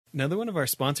Another one of our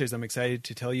sponsors I'm excited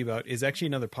to tell you about is actually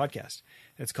another podcast.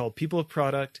 It's called People of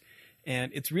Product,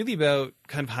 and it's really about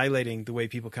kind of highlighting the way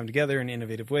people come together in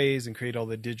innovative ways and create all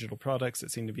the digital products that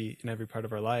seem to be in every part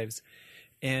of our lives.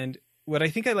 And what I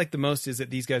think I like the most is that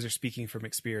these guys are speaking from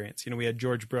experience. We had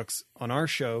George Brooks on our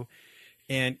show,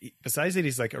 and besides that,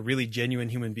 he's like a really genuine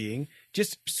human being,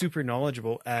 just super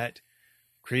knowledgeable at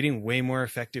creating way more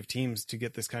effective teams to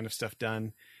get this kind of stuff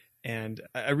done. And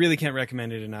I really can't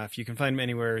recommend it enough. You can find them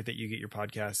anywhere that you get your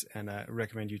podcasts, and I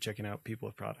recommend you checking out People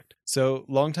of Product. So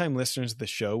longtime listeners of the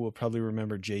show will probably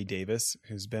remember Jay Davis,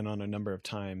 who's been on a number of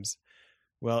times.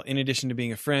 Well, in addition to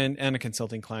being a friend and a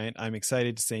consulting client, I'm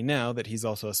excited to say now that he's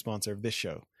also a sponsor of this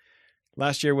show.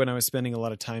 Last year, when I was spending a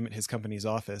lot of time at his company's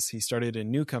office, he started a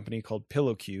new company called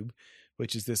Pillow Cube,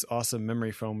 which is this awesome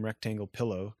memory foam rectangle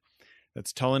pillow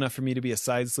that's tall enough for me to be a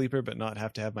side sleeper, but not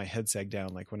have to have my head sag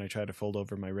down like when I try to fold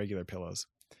over my regular pillows.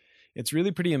 It's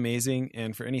really pretty amazing,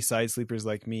 and for any side sleepers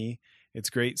like me, it's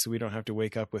great so we don't have to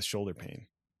wake up with shoulder pain.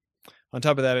 On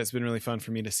top of that, it's been really fun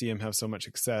for me to see him have so much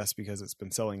success because it's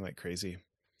been selling like crazy.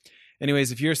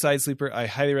 Anyways, if you're a side sleeper, I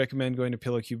highly recommend going to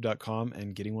pillowcube.com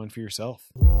and getting one for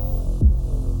yourself.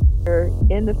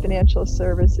 In the financial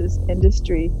services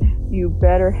industry, you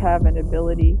better have an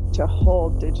ability to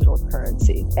hold digital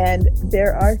currency. And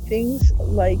there are things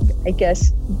like, I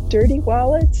guess, dirty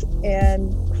wallets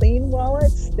and clean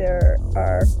wallets. There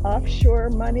are offshore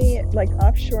money and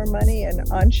onshore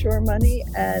money.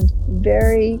 And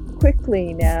very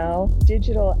quickly now,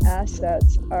 digital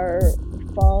assets are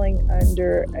falling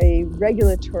under a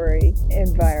regulatory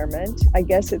environment. I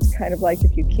guess it's kind of like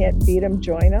if you can't beat them,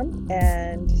 join them.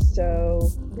 And so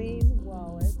clean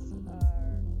wallets are...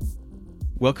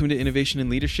 Welcome to Innovation and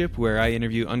Leadership, where I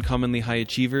interview uncommonly high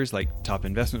achievers like top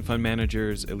investment fund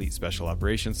managers, elite special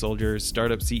operations soldiers,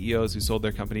 startup CEOs who sold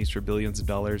their companies for billions of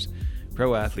dollars,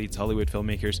 pro athletes, Hollywood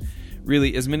filmmakers,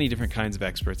 really as many different kinds of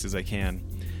experts as I can.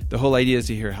 The whole idea is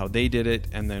to hear how they did it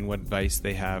and then what advice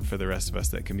they have for the rest of us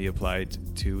that can be applied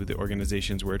to the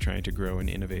organizations we're trying to grow and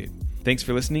innovate. Thanks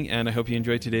for listening, and I hope you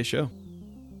enjoyed today's show.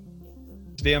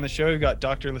 Today on the show, we've got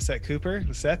Dr. Lisette Cooper.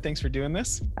 Lisette, thanks for doing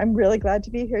this. I'm really glad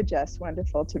to be here, Jess.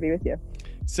 Wonderful to be with you.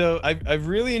 So I've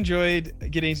really enjoyed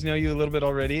getting to know you a little bit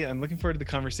already. I'm looking forward to the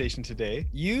conversation today.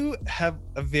 You have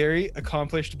a very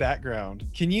accomplished background.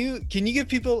 Can you give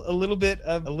people a little bit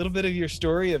of your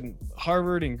story of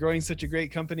Harvard and growing such a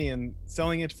great company and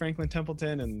selling it to Franklin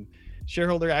Templeton and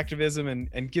shareholder activism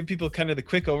and give people kind of the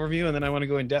quick overview, and then I want to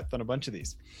go in depth on a bunch of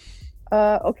these.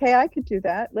 Okay, I could do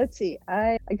that. Let's see.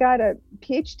 I got a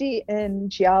PhD in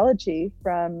geology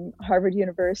from Harvard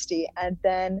University, and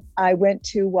then I went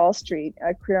to Wall Street,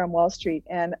 a career on Wall Street,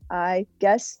 and I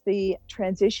guess the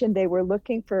transition, they were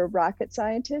looking for rocket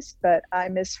scientists, but I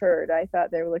misheard. I thought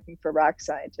they were looking for rock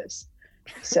scientists.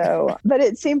 So, but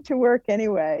it seemed to work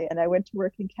anyway. And I went to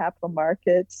work in capital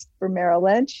markets for Merrill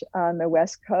Lynch on the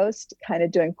West Coast, kind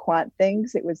of doing quant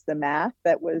things. It was the math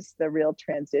that was the real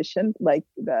transition, like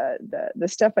the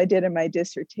stuff I did in my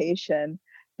dissertation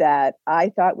that I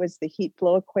thought was the heat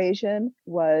flow equation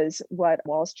was what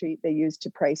Wall Street they used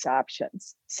to price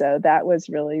options. So that was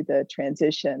really the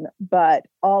transition. But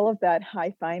all of that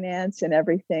high finance and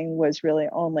everything was really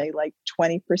only like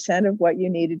 20% of what you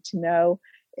needed to know.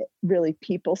 Really,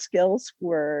 people skills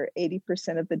were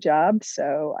 80% of the job.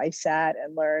 So I sat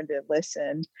and learned and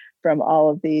listened from all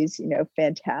of these,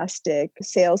 fantastic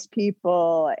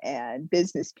salespeople and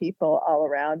business people all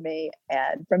around me.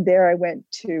 And from there, I went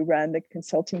to run the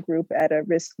consulting group at a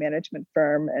risk management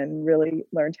firm and really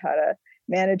learned how to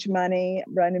manage money,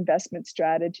 run investment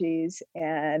strategies,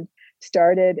 and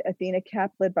started Athena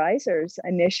Capital Advisors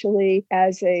initially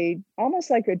as almost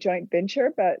like a joint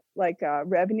venture, but like a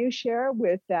revenue share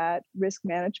with that risk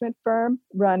management firm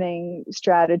running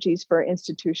strategies for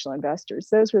institutional investors.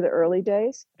 Those were the early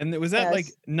days. And was that like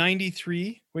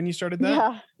 93 when you started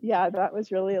that? Yeah, that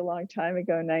was really a long time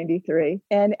ago, 93.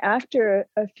 And after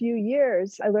a few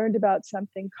years, I learned about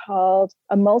something called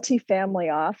a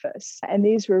multifamily office. And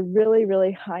these were really,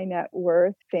 really high net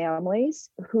worth families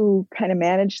who kind of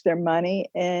managed their money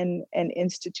in an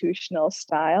institutional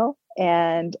style.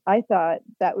 And I thought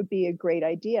that would be a great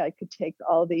idea. I could take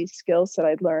all these skills that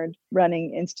I'd learned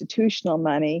running institutional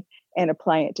money and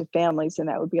applying it to families, and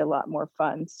that would be a lot more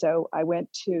fun. So I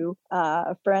went to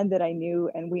a friend that I knew,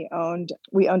 and we owned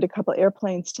a couple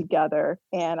airplanes together.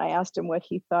 And I asked him what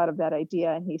he thought of that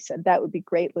idea, and he said, "That would be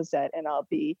great, Lisette, and I'll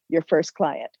be your first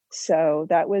client." So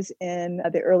that was in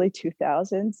the early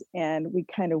 2000s, and we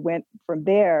kind of went from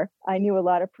there. I knew a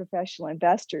lot of professional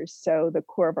investors, so the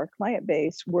core of our client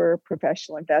base were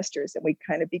professional investors, and we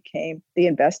kind of became the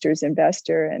investor's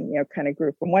investor, and kind of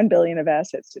grew from 1 billion of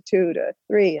assets to 2 to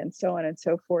 3, and so on and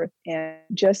so forth. And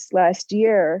just last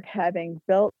year, having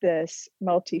built this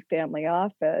multifamily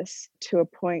office to a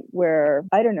point where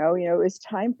I don't know, it was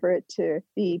time for it to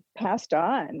be passed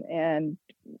on, and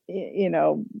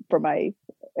for my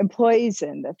employees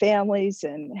and the families,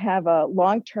 and have a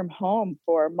long-term home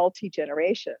for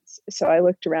multi-generations. So I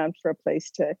looked around for a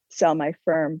place to sell my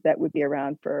firm that would be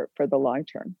around for the long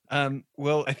term.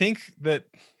 Well, I think that,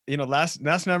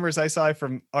 last numbers I saw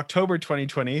from October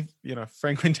 2020,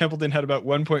 Franklin Templeton had about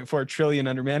 1.4 trillion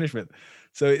under management.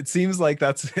 So it seems like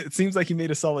you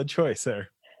made a solid choice there.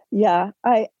 Yeah,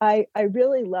 I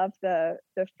really love the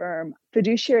firm.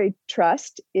 Fiduciary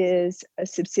Trust is a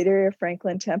subsidiary of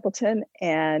Franklin Templeton,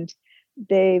 and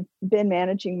they've been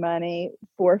managing money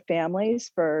for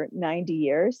families for 90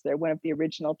 years. They're one of the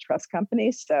original trust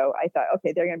companies. So I thought,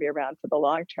 okay, they're going to be around for the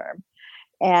long term.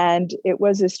 And it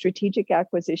was a strategic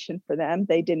acquisition for them.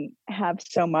 They didn't have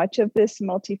so much of this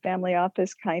multifamily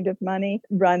office kind of money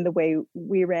run the way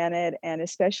we ran it, and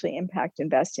especially impact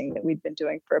investing that we'd been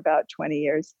doing for about 20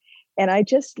 years. And I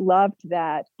just loved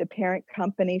that the parent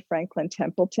company, Franklin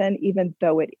Templeton, even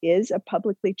though it is a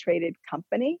publicly traded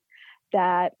company,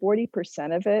 that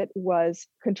 40% of it was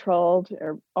controlled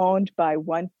or owned by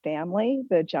one family,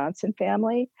 the Johnson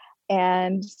family.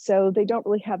 And so they don't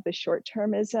really have the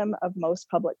short-termism of most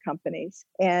public companies.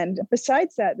 And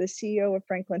besides that, the CEO of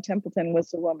Franklin Templeton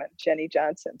was a woman, Jenny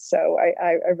Johnson. So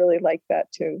I really like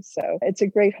that too. So it's a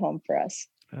great home for us.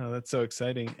 Oh, that's so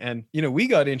exciting. And, we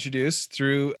got introduced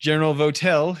through General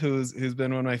Votel, who's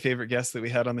been one of my favorite guests that we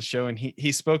had on the show. And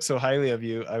he spoke so highly of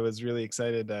you. I was really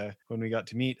excited when we got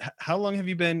to meet. How long have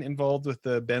you been involved with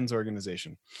the Benz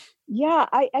organization? Yeah,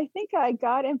 I think I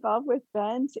got involved with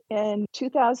Benz in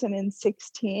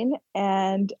 2016.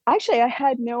 And actually, I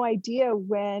had no idea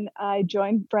when I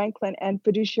joined Franklin and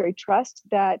Fiduciary Trust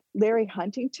that Larry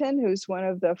Huntington, who's one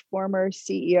of the former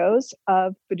CEOs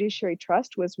of Fiduciary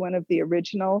Trust, was one of the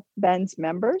original Benz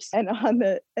members and on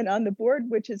the board,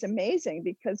 which is amazing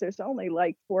because there's only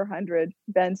like 400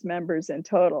 Benz members in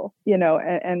total,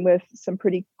 and with some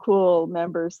pretty cool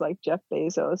members like Jeff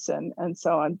Bezos and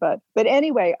so on. But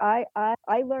anyway,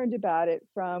 I learned about it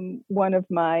from one of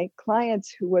my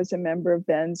clients who was a member of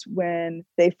Benz when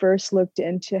they first looked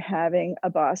into having a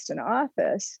Boston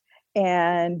office.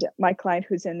 And my client,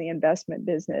 who's in the investment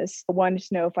business, wanted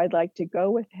to know if I'd like to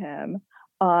go with him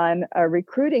on a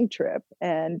recruiting trip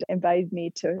and invited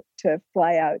me to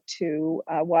fly out to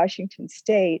Washington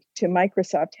State to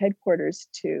Microsoft headquarters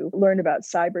to learn about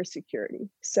cybersecurity.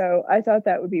 So I thought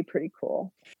that would be pretty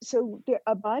cool. So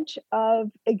a bunch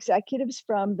of executives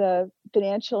from the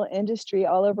financial industry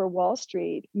all over Wall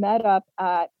Street met up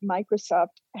at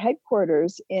Microsoft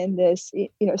headquarters in this,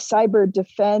 cyber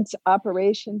defense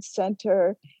operations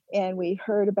center. And we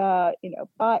heard about,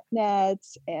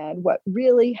 botnets and what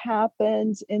really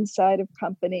happens inside of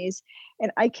companies.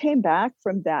 And I came back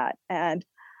from that. And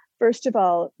first of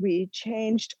all, we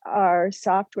changed our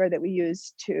software that we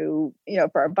use to,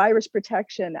 for our virus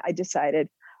protection. I decided,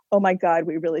 oh my God,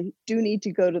 we really do need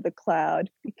to go to the cloud,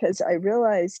 because I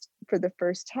realized for the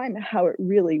first time how it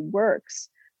really works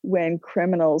when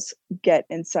criminals get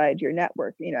inside your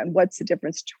network, and what's the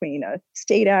difference between a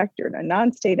state actor and a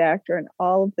non-state actor and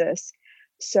all of this.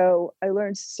 So I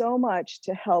learned so much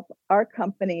to help our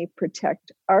company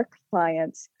protect our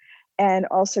clients, and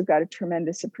also got a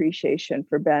tremendous appreciation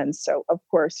for Benz. So of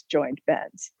course, joined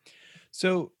Benz.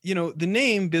 So, the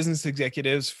name Business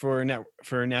Executives for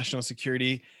National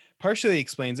Security partially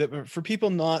explains it, but for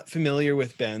people not familiar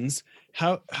with Benz,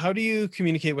 how do you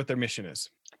communicate what their mission is?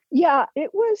 Yeah,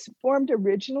 it was formed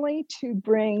originally to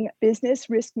bring business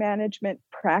risk management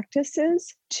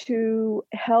practices to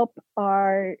help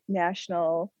our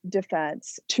national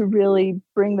defense, to really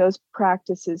bring those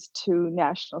practices to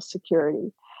national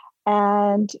security.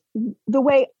 And the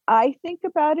way I think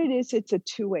about it is it's a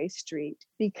two-way street,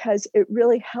 because it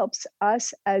really helps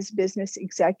us as business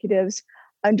executives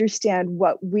understand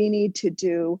what we need to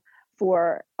do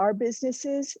for our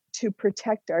businesses to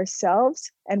protect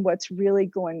ourselves and what's really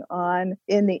going on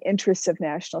in the interests of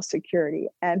national security.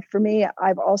 And for me,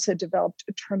 I've also developed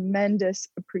a tremendous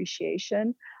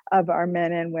appreciation of our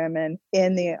men and women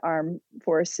in the armed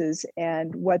forces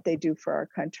and what they do for our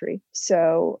country.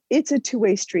 So it's a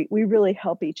two-way street. We really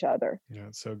help each other. Yeah,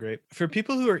 it's so great. For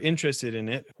people who are interested in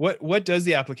it, what does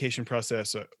the application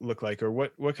process look like, or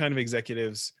what kind of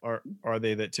executives are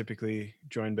they that typically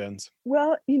join Ben's?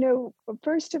 Well,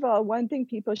 first of all, one thing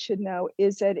people should know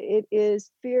is that it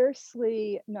is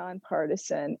fiercely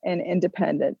nonpartisan and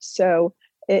independent. So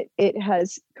it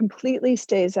has completely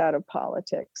stays out of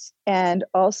politics, and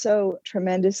also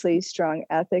tremendously strong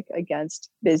ethic against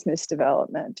business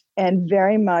development, and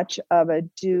very much of a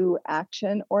do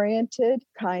action oriented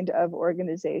kind of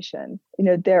organization.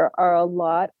 There are a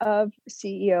lot of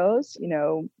CEOs,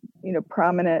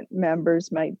 prominent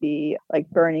members might be like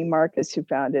Bernie Marcus, who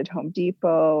founded Home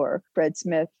Depot, or Fred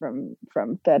Smith from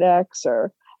FedEx,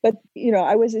 but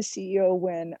I was a CEO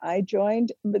when I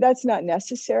joined, but that's not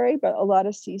necessary, but a lot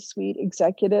of C-suite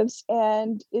executives.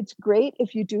 And it's great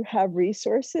if you do have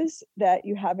resources that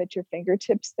you have at your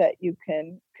fingertips that you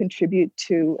can contribute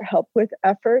to help with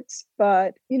efforts.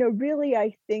 But, really,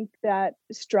 I think that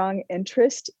strong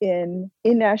interest in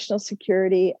national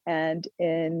security and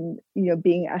in,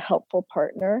 being a helpful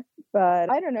partner. But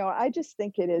I don't know, I just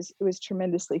think it was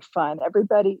tremendously fun.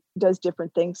 Everybody does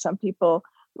different things. Some people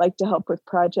like to help with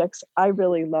projects. I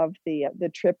really love the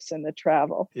trips and the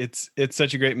travel. It's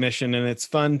such a great mission, and it's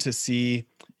fun to see,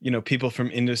 people from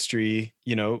industry,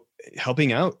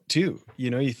 helping out too.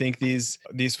 You think these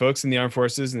folks in the armed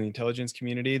forces and the intelligence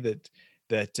community that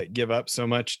give up so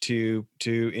much to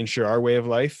ensure our way of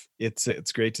life.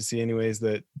 It's great to see anyways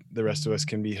that the rest of us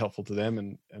can be helpful to them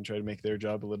and try to make their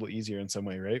job a little easier in some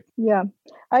way, right? Yeah.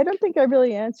 I don't think I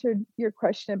really answered your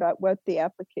question about what the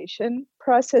application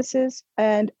process is.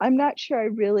 And I'm not sure I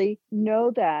really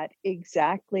know that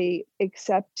exactly,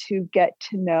 except to get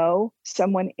to know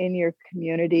someone in your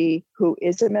community who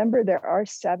is a member. There are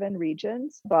 7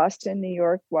 regions: Boston, New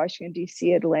York, Washington,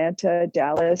 D.C., Atlanta,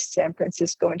 Dallas, San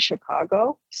Francisco, and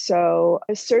Chicago. So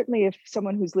certainly if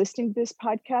someone who's listening to this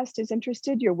podcast is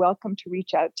interested, you're welcome to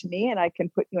reach out to me and I can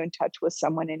put you in touch with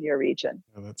someone in your region.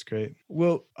 Oh, that's great.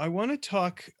 Well, I want to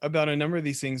talk about a number of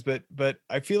these things, but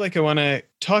I feel like I want to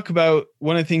talk about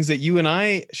one of the things that you and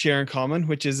I share in common,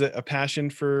 which is a passion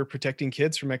for protecting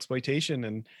kids from exploitation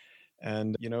and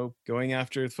going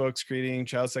after folks creating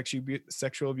child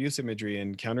sexual abuse imagery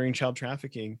and countering child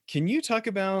trafficking. Can you talk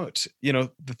about, the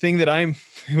thing that I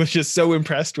was just so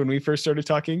impressed when we first started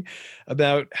talking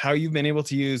about how you've been able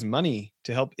to use money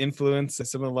to help influence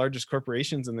some of the largest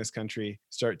corporations in this country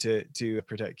start to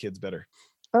protect kids better?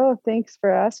 Oh, thanks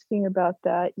for asking about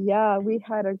that. Yeah, we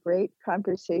had a great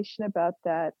conversation about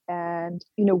that. And,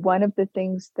 one of the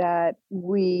things that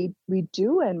we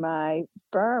do in my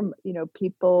firm,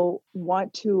 people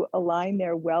want to align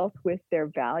their wealth with their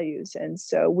values. And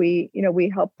so we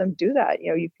help them do that.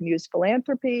 You can use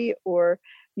philanthropy, or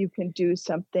you can do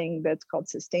something that's called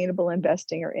sustainable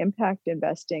investing or impact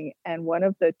investing. And one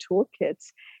of the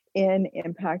toolkits in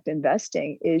impact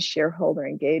investing is shareholder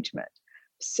engagement.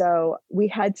 So we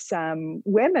had some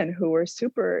women who were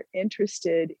super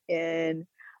interested in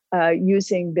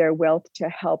using their wealth to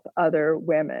help other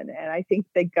women. And I think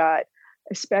they got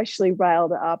especially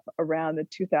riled up around the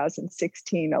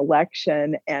 2016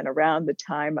 election and around the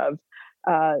time of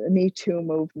the Me Too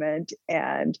movement,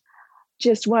 and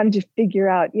just wanted to figure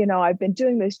out, I've been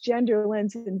doing this gender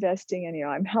lens investing and,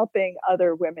 I'm helping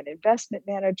other women investment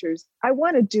managers. I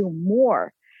want to do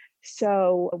more.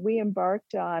 So we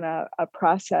embarked on a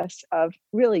process of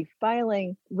really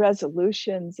filing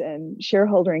resolutions and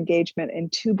shareholder engagement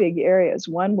in 2 big areas.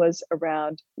 One was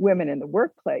around women in the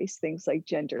workplace, things like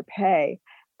gender pay.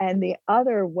 And the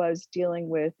other was dealing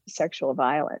with sexual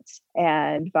violence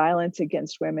and violence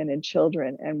against women and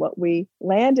children. And what we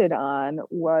landed on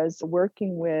was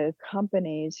working with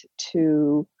companies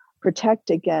to protect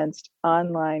against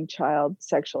online child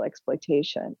sexual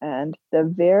exploitation. And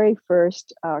the very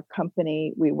first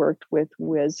company we worked with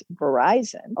was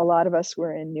Verizon. A lot of us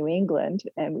were in New England,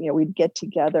 and we'd get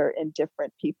together in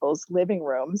different people's living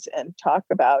rooms and talk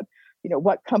about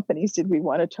what companies did we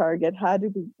want to target? How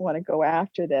did we want to go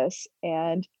after this?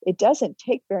 And it doesn't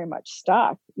take very much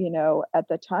stock. At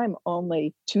the time,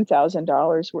 only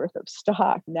 $2,000 worth of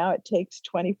stock. Now it takes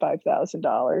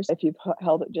 $25,000 if you've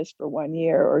held it just for 1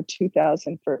 year, or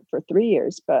 $2,000 for 3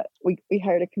 years. But we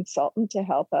hired a consultant to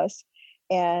help us.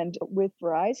 And with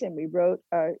Verizon, we wrote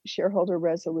a shareholder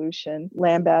resolution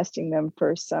lambasting them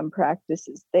for some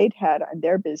practices they'd had on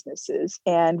their businesses.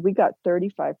 And we got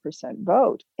 35%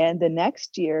 vote. And the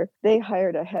next year, they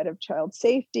hired a head of child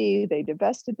safety. They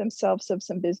divested themselves of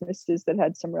some businesses that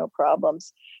had some real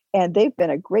problems. And they've been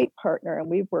a great partner. And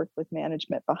we've worked with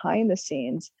management behind the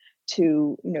scenes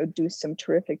to, do some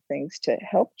terrific things to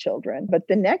help children. But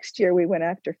the next year we went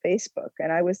after Facebook,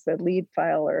 and I was the lead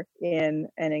filer in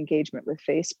an engagement with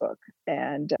Facebook.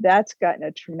 And that's gotten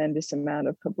a tremendous amount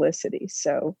of publicity.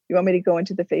 So you want me to go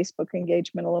into the Facebook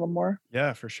engagement a little more?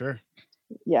 Yeah, for sure.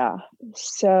 Yeah.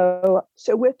 So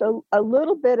with a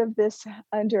little bit of this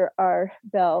under our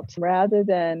belt, rather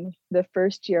than the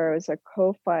first year I was a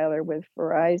co-filer with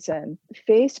Verizon,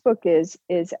 Facebook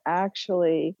is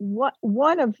actually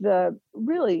one of the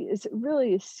really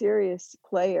a serious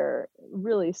player,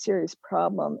 really serious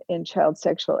problem in child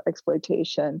sexual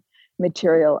exploitation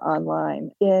material online.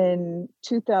 In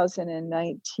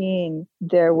 2019,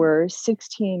 there were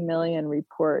 16 million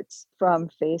reports from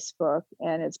Facebook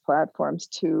and its platforms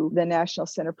to the National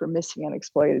Center for Missing and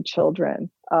Exploited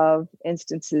Children of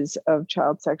instances of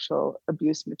child sexual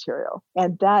abuse material.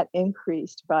 And that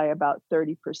increased by about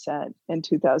 30% in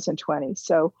 2020.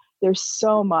 So there's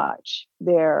so much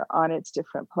there on its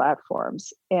different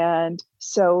platforms. And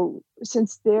so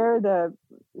since they're the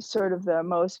sort of the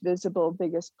most visible,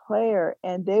 biggest player,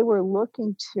 and they were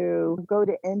looking to go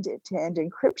to end-to-end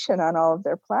encryption on all of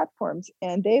their platforms,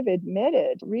 and they've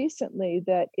admitted recently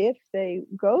that if they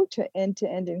go to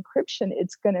end-to-end encryption,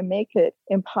 it's going to make it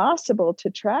impossible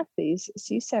to track these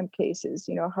CSAM cases,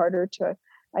 harder to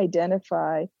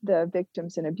identify the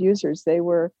victims and abusers. They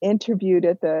were interviewed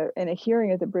in a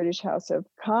hearing at the British House of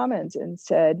Commons and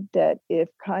said that if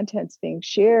content's being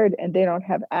shared and they don't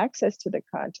have access to the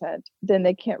content, then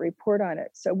they can't report on it.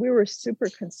 So we were super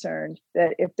concerned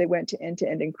that if they went to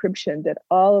end-to-end encryption, that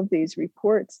all of these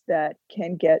reports that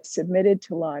can get submitted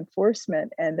to law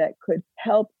enforcement and that could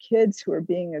help kids who are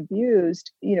being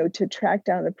abused, to track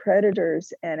down the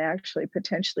predators and actually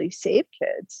potentially save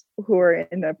kids who are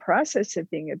in the process of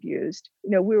being abused,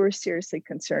 we were seriously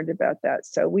concerned about that.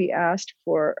 So we asked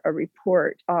for a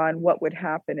report on what would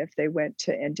happen if they went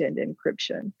to end-to-end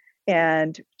encryption.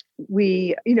 And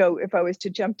we, if I was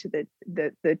to jump to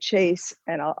the chase,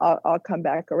 and I'll come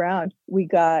back around, we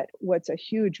got what's a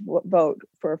huge vote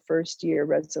for a first year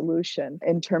resolution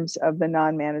in terms of the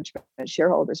non-management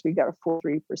shareholders. We got a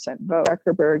 43% vote.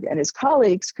 Zuckerberg and his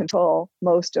colleagues control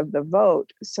most of the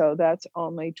vote, so that's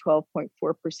only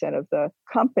 12.4% of the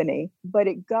company, but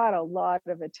it got a lot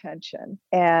of attention.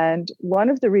 And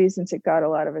one of the reasons it got a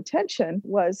lot of attention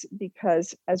was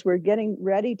because as we're getting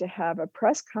ready to have a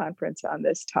press conference on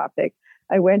this topic,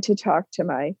 I went to talk to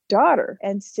my daughter,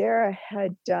 and Sarah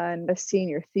had done a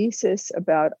senior thesis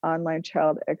about online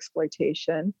child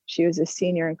exploitation. She was a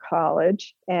senior in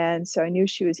college, and so I knew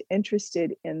she was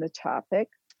interested in the topic.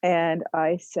 And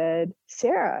I said,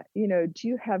 Sarah, do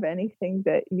you have anything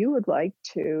that you would like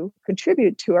to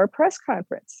contribute to our press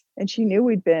conference? And she knew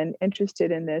we'd been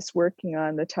interested in this, working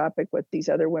on the topic with these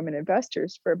other women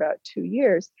investors for about 2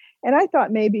 years. And I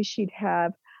thought maybe she'd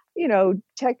have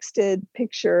texted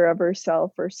picture of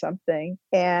herself or something.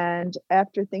 And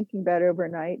after thinking about it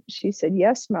overnight, she said,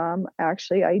 yes, Mom,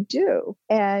 actually, I do.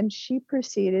 And she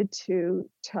proceeded to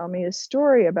tell me a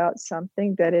story about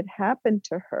something that had happened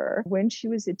to her when she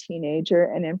was a teenager,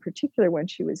 and in particular, when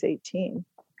she was 18.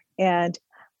 And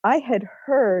I had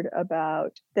heard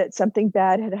about that something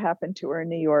bad had happened to her in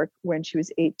New York when she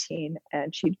was 18,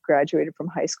 and she'd graduated from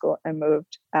high school and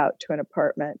moved out to an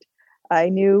apartment. I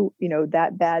knew,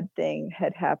 that bad thing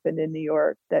had happened in New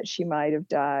York, that she might have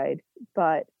died,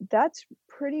 but that's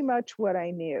pretty much what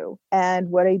I knew. And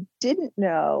what I didn't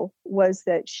know was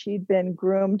that she'd been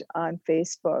groomed on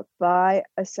Facebook by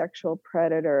a sexual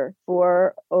predator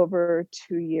for over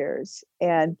 2 years.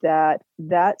 And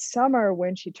that summer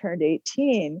when she turned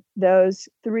 18, those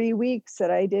 3 weeks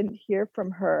that I didn't hear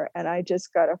from her, and I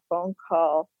just got a phone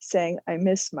call saying, I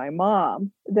miss my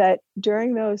mom, that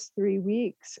during those 3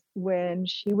 weeks when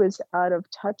she was out of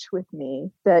touch with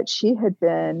me, that she had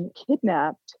been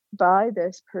kidnapped by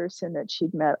this person that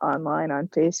she'd met online on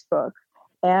Facebook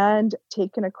and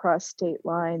taken across state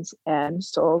lines and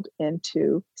sold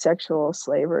into sexual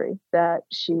slavery, that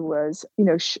she was,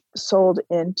 sold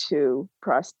into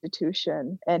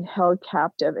prostitution and held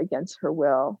captive against her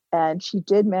will. And she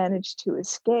did manage to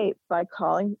escape by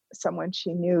calling someone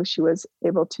she knew. She was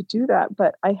able to do that,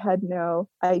 but I had no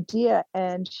idea.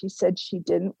 And she said she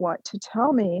didn't want to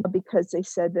tell me because they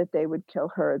said that they would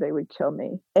kill her, they would kill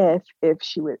me if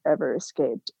she would ever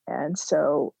escaped. And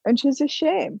she's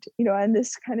ashamed, and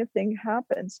this kind of thing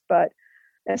happens. But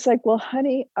it's like, well,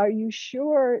 honey, are you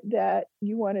sure that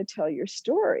you want to tell your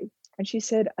story? And she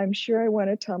said, I'm sure I want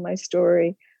to tell my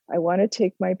story. I want to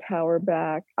take my power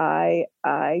back. I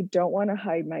don't want to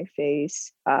hide my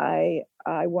face. I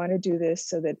want to do this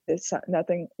so that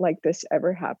nothing like this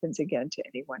ever happens again to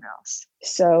anyone else.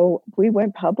 So we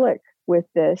went public with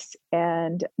this.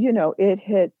 And, it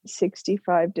hit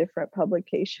 65 different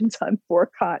publications on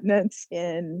 4 continents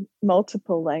in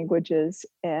multiple languages.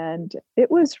 And it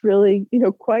was really,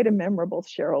 quite a memorable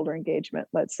shareholder engagement.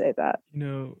 Let's say that.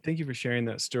 Thank you for sharing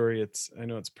that story. I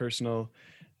know it's personal.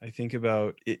 I think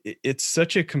about it, it's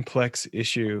such a complex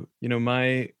issue.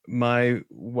 My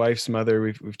wife's mother,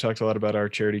 we've talked a lot about our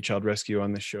charity Child Rescue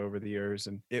on this show over the years.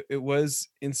 And it was,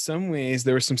 in some ways,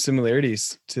 there were some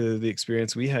similarities to the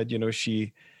experience we had.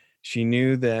 She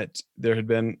knew that there had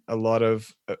been a lot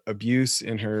of abuse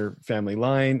in her family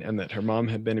line and that her mom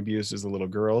had been abused as a little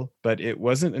girl. But it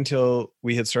wasn't until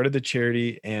we had started the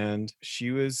charity and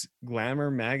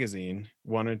Glamour magazine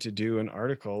wanted to do an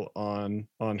article on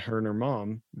her and her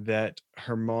mom, that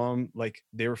her mom, like,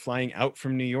 they were flying out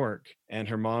from New York, and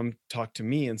her mom talked to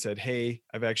me and said, "Hey,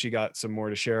 I've actually got some more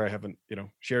to share. I haven't,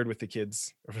 shared with the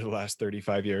kids over the last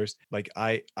 35 years. Like,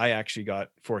 I actually got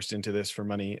forced into this for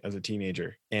money as a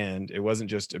teenager, and it wasn't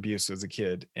just abuse as a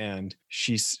kid." And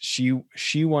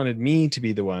she wanted me to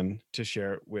be the one to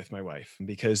share it with my wife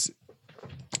because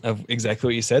of exactly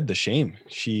what you said, the shame.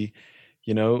 She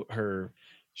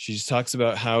just talks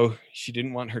about how she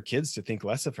didn't want her kids to think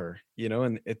less of her,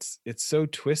 and it's so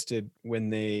twisted when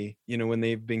when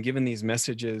they've been given these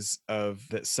messages of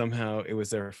that somehow it was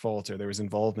their fault or there was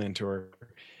involvement or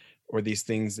these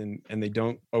things, and they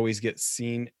don't always get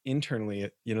seen internally.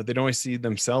 They don't always see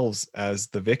themselves as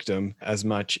the victim as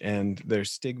much, and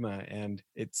there's stigma. And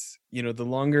it's, the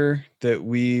longer that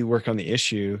we work on the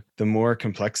issue, the more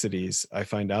complexities I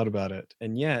find out about it.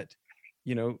 And yet,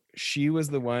 she was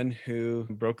the one who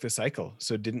broke the cycle,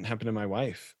 so it didn't happen to my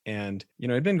wife. And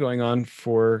it'd been going on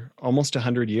for almost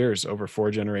 100 years, over 4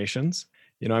 generations.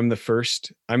 I'm the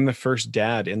first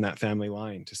dad in that family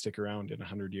line to stick around in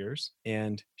 100 years.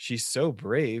 And she's so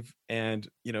brave. And,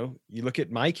 you look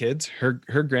at my kids, her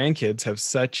grandkids have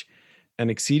such an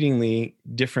exceedingly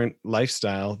different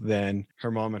lifestyle than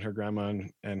her mom and her grandma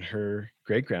and her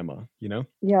great grandma,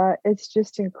 Yeah, it's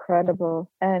just incredible.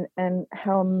 And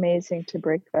how amazing to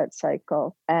break that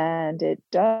cycle. And it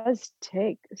does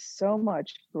take so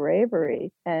much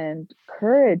bravery and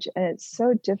courage. And it's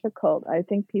so difficult. I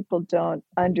think people don't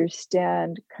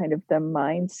understand kind of the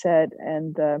mindset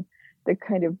and the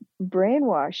kind of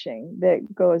brainwashing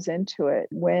that goes into it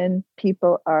when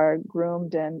people are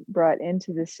groomed and brought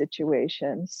into this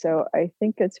situation. So I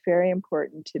think it's very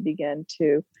important to begin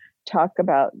to talk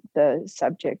about the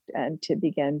subject and to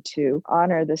begin to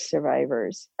honor the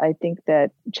survivors. I think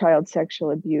that child sexual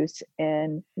abuse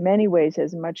in many ways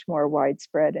is much more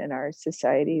widespread in our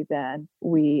society than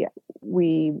we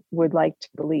would like to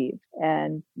believe.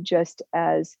 And just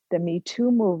as the Me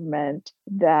Too movement,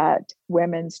 that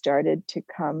women started to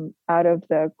come out of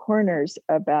the corners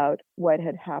about what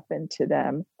had happened to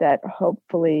them, that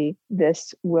hopefully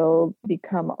this will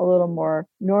become a little more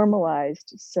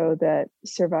normalized so that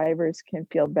survivors can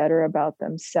feel better about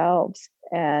themselves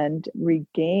and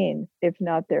regain, if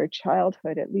not their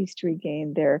childhood, at least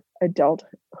regain their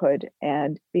adulthood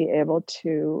and be able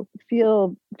to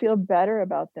feel better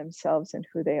about themselves and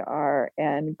who they are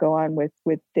and go on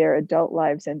with their adult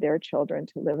lives and their children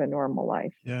to live a normal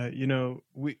life. Yeah,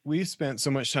 we've spent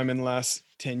so much time in the last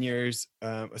 10 years,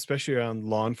 especially around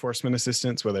law enforcement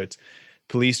assistance, whether it's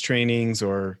police trainings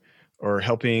or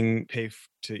helping pay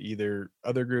to either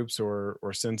other groups or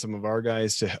send some of our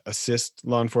guys to assist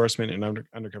law enforcement in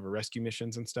undercover rescue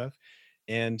missions and stuff.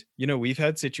 And, we've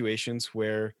had situations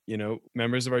where,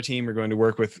 members of our team are going to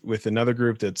work with another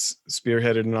group that's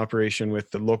spearheaded an operation with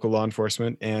the local law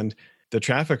enforcement, and the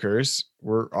traffickers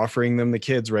were offering them the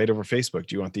kids right over Facebook.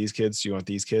 Do you want these kids? Do you want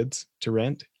these kids to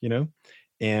rent?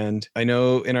 And I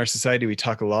know in our society, we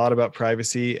talk a lot about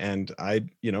privacy, and I'm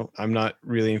not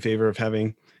really in favor of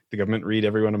having the government read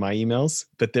every one of my emails,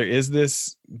 but there is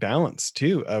this balance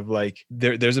too of like,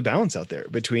 there's a balance out there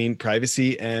between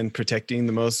privacy and protecting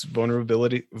the most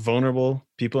vulnerable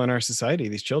people in our society,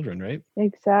 these children, right?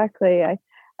 Exactly.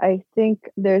 I think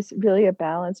there's really a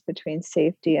balance between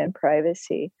safety and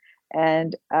privacy.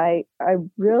 And I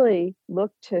really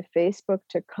look to Facebook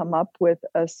to come up with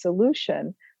a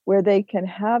solution where they can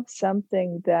have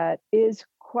something that is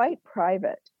quite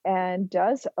private and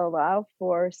does allow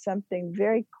for something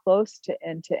very close to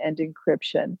end-to-end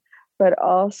encryption, but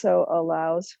also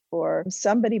allows for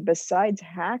somebody besides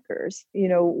hackers,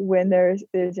 when there's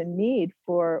a need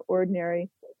for ordinary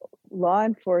law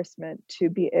enforcement to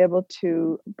be able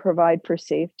to provide for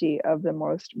safety of the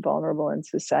most vulnerable in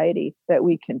society, that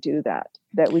we can do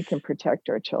that we can protect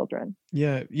our children.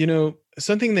 Yeah.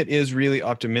 Something that is really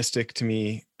optimistic to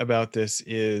me about this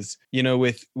is,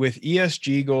 with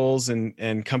ESG goals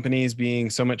and companies being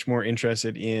so much more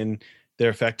interested in their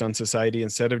effect on society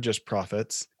instead of just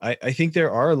profits. I think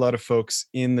there are a lot of folks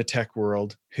in the tech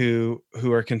world who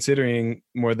are considering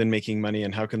more than making money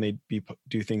and how can they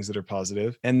do things that are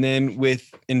positive. And then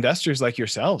with investors like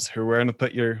yourselves who are going to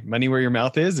put your money where your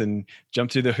mouth is and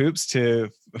jump through the hoops to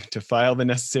file the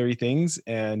necessary things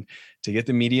and to get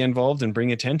the media involved and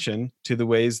bring attention to the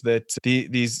ways that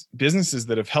these businesses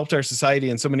that have helped our society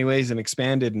in so many ways and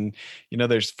expanded. And,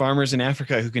 there's farmers in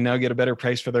Africa who can now get a better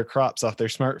price for their crops off their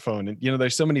smartphone. And,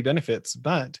 there's so many benefits,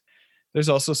 but there's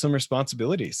also some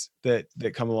responsibilities that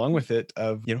come along with it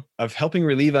of helping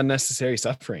relieve unnecessary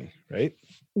suffering, right?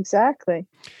 Exactly.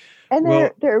 And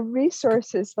there are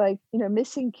resources like,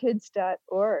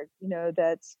 missingkids.org,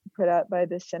 that's put out by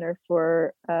the Center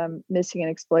for Missing and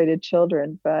Exploited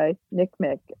Children by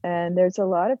NCMEC. And there's a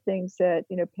lot of things that,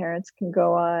 parents can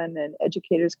go on and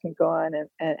educators can go on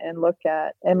and look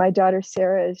at. And my daughter,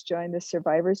 Sarah, has joined the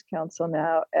Survivors Council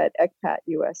now at ECPAT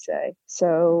USA.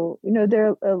 So,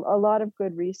 there are a lot of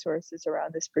good resources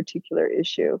around this particular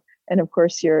issue. And of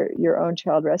course, your own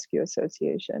Child Rescue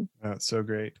Association. That's so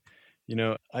great.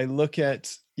 I look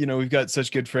at, we've got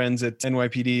such good friends at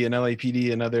NYPD and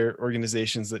LAPD and other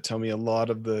organizations that tell me a lot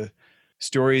of the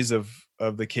stories of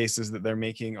the cases that they're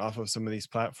making off of some of these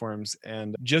platforms.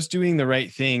 And just doing the right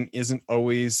thing isn't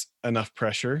always enough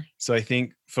pressure. So I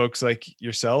think folks like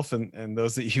yourself and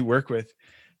those that you work with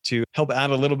to help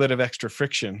add a little bit of extra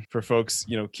friction for folks,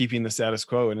 keeping the status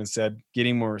quo and instead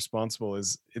getting more responsible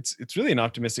it's really an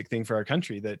optimistic thing for our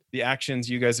country that the actions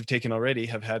you guys have taken already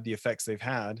have had the effects they've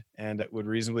had and would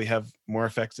reasonably have more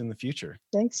effects in the future.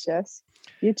 Thanks, Jess.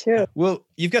 You too. Well,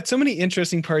 you've got so many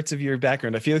interesting parts of your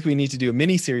background. I feel like we need to do a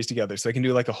mini series together so I can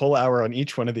do like a whole hour on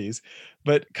each one of these,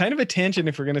 but kind of a tangent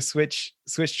if we're going to switch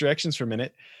directions for a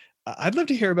minute. I'd love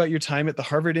to hear about your time at the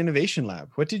Harvard Innovation Lab.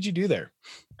 What did you do there?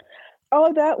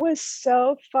 Oh, that was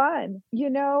so fun.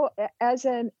 As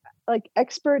an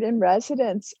expert in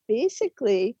residence,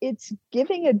 basically it's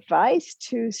giving advice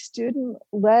to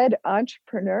student-led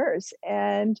entrepreneurs.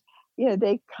 And,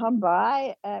 they come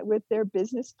by with their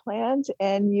business plans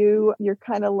and you're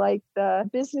kind of like the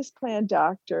business plan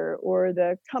doctor or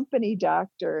the company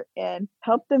doctor and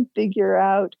help them figure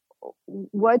out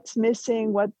what's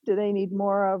missing, what do they need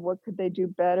more of, what could they do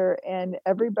better, and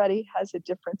everybody has a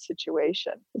different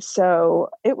situation. So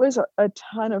it was a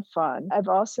ton of fun. I've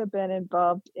also been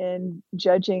involved in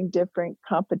judging different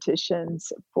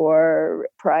competitions for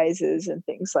prizes and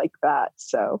things like that.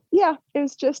 So yeah,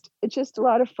 it's just a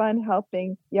lot of fun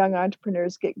helping young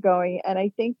entrepreneurs get going. And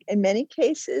I think in many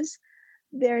cases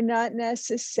they're not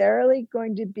necessarily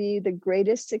going to be the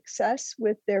greatest success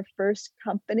with their first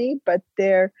company, but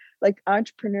they're like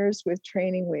entrepreneurs with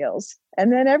training wheels. And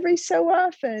then every so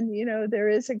often, there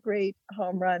is a great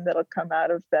home run that'll come out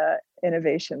of the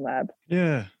innovation lab.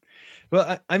 Yeah.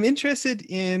 Well, I'm interested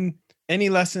in any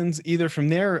lessons either from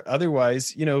there or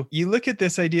otherwise. You look at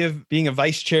this idea of being a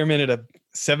vice chairman at a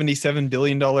 $77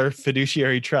 billion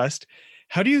fiduciary trust.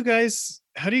 How do you guys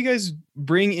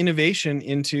bring innovation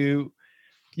into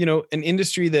an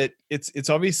industry that it's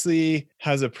obviously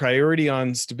has a priority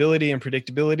on stability and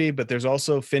predictability, but there's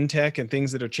also fintech and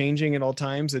things that are changing at all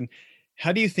times. And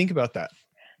how do you think about that?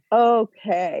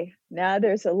 Okay, now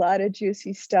there's a lot of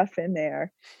juicy stuff in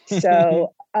there.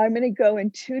 So I'm going to go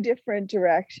in two different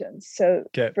directions. So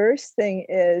First thing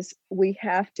is we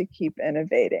have to keep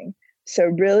innovating. So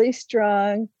really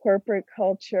strong corporate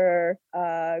culture,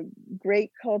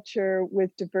 great culture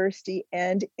with diversity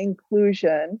and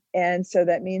inclusion. And so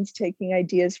that means taking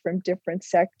ideas from different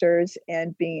sectors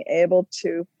and being able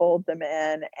to fold them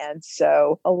in. And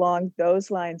so along those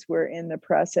lines, we're in the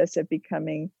process of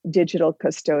becoming digital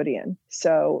custodian.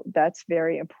 So that's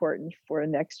very important for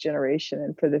the next generation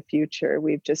and for the future.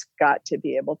 We've just got to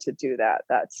be able to do that.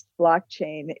 That's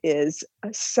blockchain is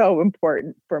so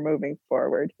important for moving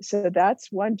forward. So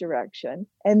that's one direction.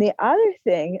 And the other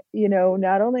thing,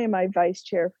 not only am I vice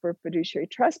chair for Fiduciary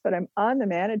Trust, but I'm on the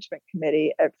management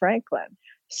committee at Franklin.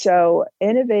 So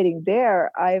innovating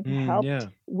there, I've helped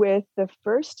with the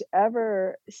first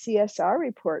ever CSR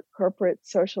report, corporate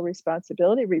social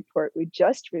responsibility report we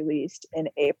just released in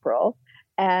April.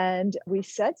 And we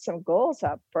set some goals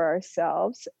up for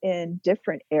ourselves in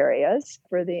different areas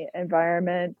for the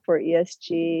environment, for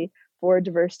ESG, for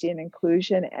diversity and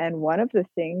inclusion. And one of the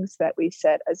things that we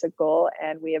set as a goal,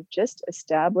 and we have just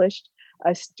established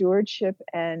a stewardship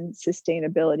and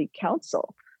sustainability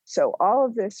council. So all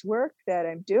of this work that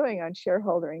I'm doing on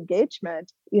shareholder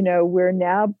engagement, we're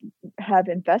now have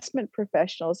investment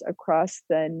professionals across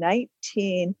the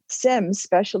 19 SIMs,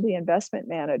 specialty investment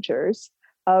managers,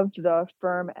 of the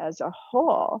firm as a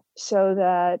whole, so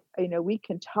that, we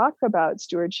can talk about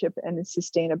stewardship and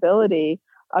sustainability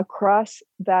across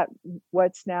that,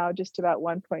 what's now just about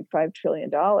 $1.5 trillion,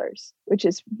 which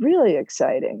is really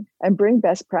exciting, and bring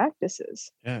best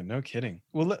practices. Yeah, no kidding.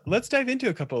 Well, let's dive into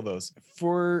a couple of those.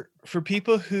 For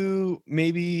people who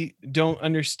maybe don't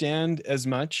understand as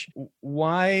much,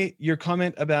 why your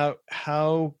comment about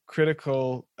how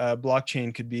critical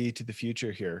blockchain could be to the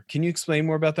future here. Can you explain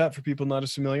more about that for people not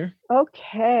as familiar?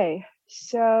 Okay,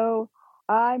 so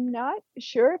I'm not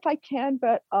sure if I can,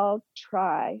 but I'll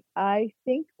try. I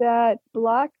think that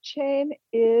blockchain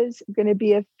is going to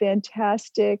be a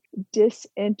fantastic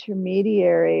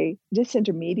disintermediary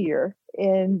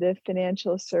in the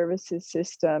financial services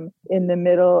system in the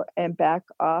middle and back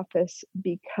office,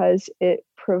 because it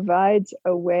provides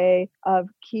a way of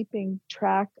keeping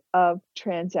track of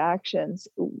transactions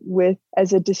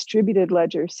as a distributed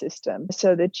ledger system,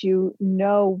 so that you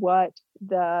know what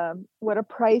a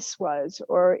price was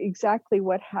or exactly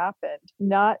what happened,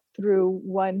 not through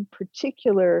one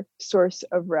particular source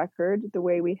of record, the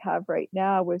way we have right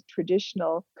now with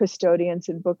traditional custodians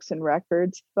and books and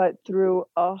records, but through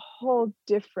a whole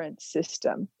different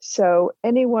system. So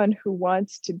anyone who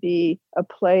wants to be a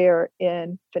player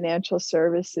in financial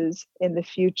services in the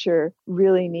future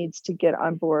really needs to get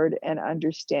on board and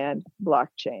understand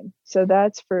blockchain. So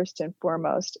that's first and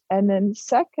foremost. And then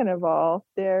second of all,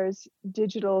 there's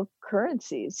digital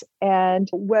currencies. And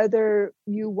whether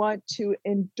you want to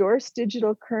endorse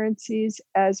digital currencies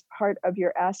as part of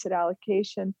your asset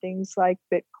allocation, things like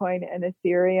Bitcoin and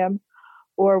Ethereum,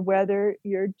 or whether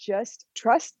you're just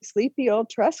sleepy old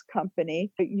trust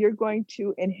company, you're going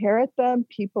to inherit them.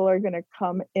 People are going to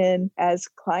come in as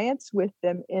clients with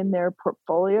them in their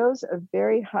portfolios. A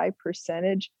very high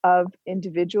percentage of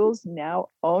individuals now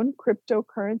own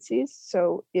cryptocurrencies.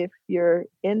 So if you're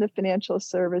in the financial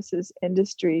services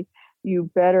industry,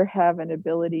 you better have an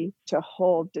ability to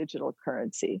hold digital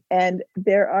currency. And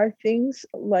there are things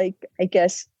like, I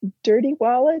guess, dirty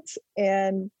wallets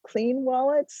and clean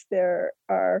wallets. There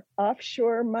are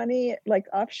offshore money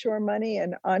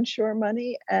and onshore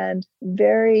money. And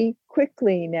very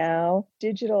quickly now,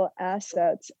 digital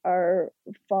assets are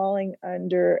falling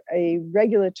under a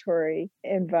regulatory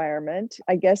environment.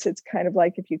 I guess it's kind of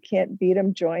like, if you can't beat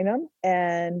them, join them.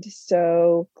 And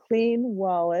so clean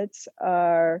wallets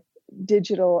are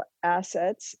digital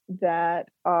assets that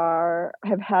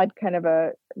have had kind of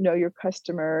a know your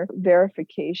customer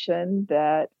verification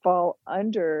that fall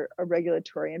under a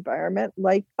regulatory environment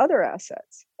like other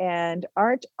assets, and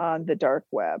aren't on the dark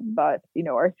web, but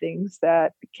are things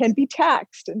that can be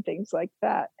taxed and things like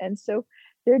that. And so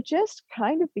they're just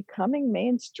kind of becoming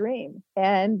mainstream,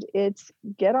 and it's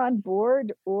get on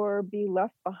board or be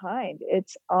left behind.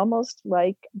 It's almost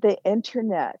like the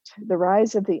internet, the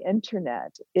rise of the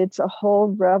internet. It's a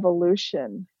whole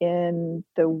revolution in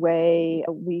the way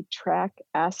we track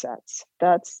assets.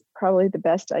 That's probably the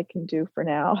best I can do for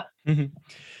now. Mm-hmm. Do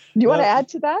you want to add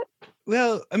to that?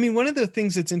 Well, I mean, one of the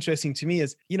things that's interesting to me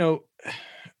is,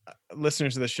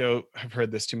 listeners of the show have heard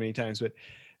this too many times, but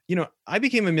I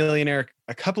became a millionaire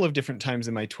a couple of different times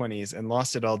in my 20s and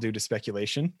lost it all due to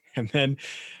speculation. And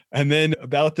then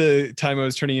about the time I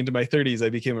was turning into my 30s, I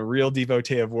became a real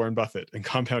devotee of Warren Buffett and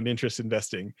compound interest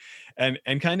investing, and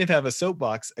kind of have a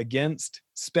soapbox against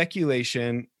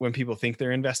speculation when people think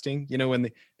they're investing,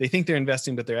 when they think they're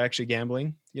investing, but they're actually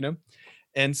gambling,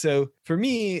 And so for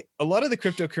me, a lot of the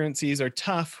cryptocurrencies are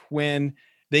tough when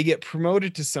they get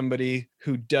promoted to somebody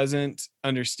who doesn't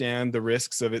understand the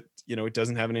risks of it. It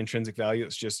doesn't have an intrinsic value.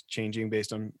 It's just changing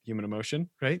based on human emotion,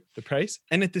 right? The price.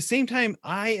 And at the same time,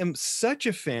 I am such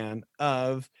a fan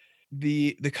of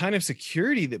the kind of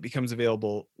security that becomes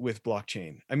available with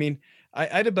blockchain. I mean, I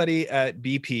had a buddy at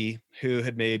BP who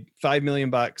had made $5 million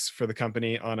for the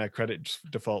company on a credit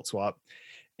default swap.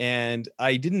 And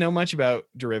I didn't know much about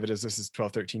derivatives. This is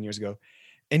 12, 13 years ago.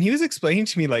 And he was explaining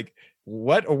to me like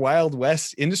what a Wild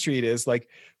West industry it is, like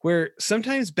where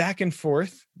sometimes back and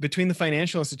forth between the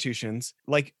financial institutions,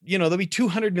 like, there'll be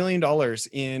 $200 million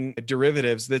in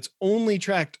derivatives that's only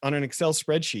tracked on an Excel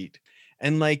spreadsheet.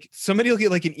 And like somebody will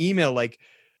get like an email like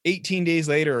 18 days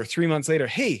later or 3 months later,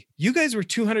 hey, you guys were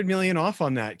 200 million off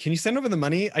on that. Can you send over the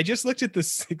money? I just looked at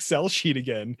this Excel sheet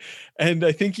again, and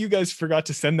I think you guys forgot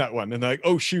to send that one. And they're like,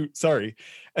 oh shoot, sorry.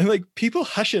 And like people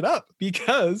hush it up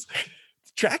because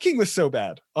tracking was so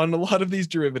bad on a lot of these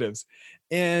derivatives.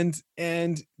 And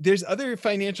there's other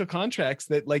financial contracts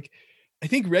that, like, I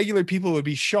think regular people would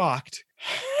be shocked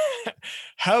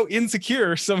how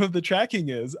insecure some of the tracking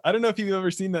is. I don't know if you've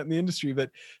ever seen that in the industry,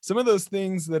 but some of those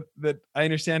things that I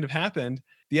understand have happened,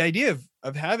 the idea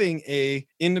of having a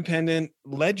independent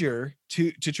ledger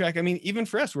to track, I mean, even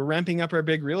for us, we're ramping up our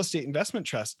big real estate investment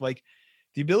trust. Like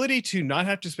the ability to not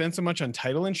have to spend so much on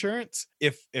title insurance,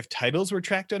 if titles were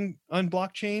tracked on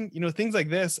blockchain, you know, things like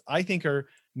this, I think are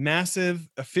massive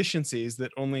efficiencies that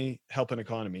only help an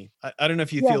economy. I don't know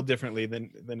if you Yeah. feel differently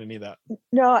than any of that.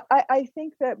 No, I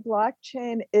think that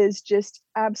blockchain is just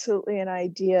absolutely an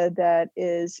idea that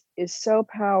is so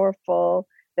powerful,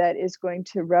 that is going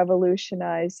to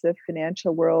revolutionize the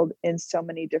financial world in so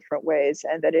many different ways,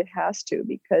 and that it has to,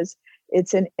 because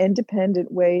it's an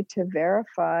independent way to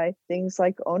verify things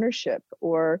like ownership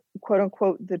or quote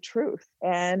unquote the truth.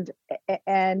 And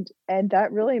that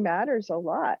really matters a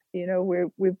lot. You know,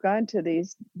 we've gone to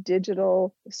these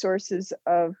digital sources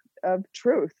of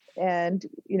truth, and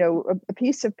you know, a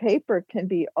piece of paper can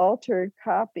be altered,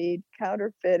 copied,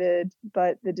 counterfeited,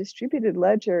 but the distributed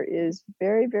ledger is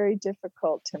very, very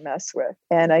difficult to mess with.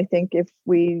 And I think if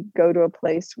we go to a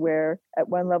place where at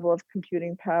one level of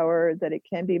computing power that it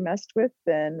can be messed with,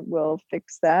 then we'll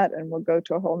fix that and we'll go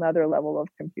to a whole nother level of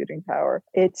computing power.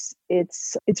 It's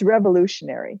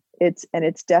revolutionary.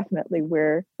 It's definitely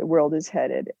where the world is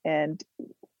headed. And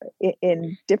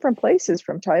in different places,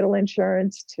 from title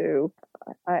insurance to,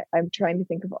 I'm trying to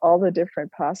think of all the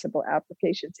different possible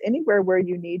applications, anywhere where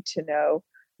you need to know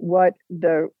what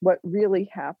really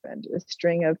happened, a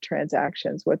string of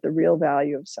transactions, what the real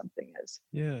value of something is.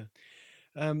 Yeah.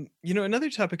 You know,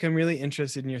 another topic I'm really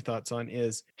interested in your thoughts on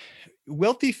is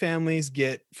wealthy families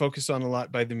get focused on a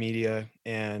lot by the media.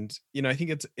 And, you know, I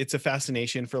think it's a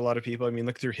fascination for a lot of people. I mean,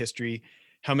 look through history,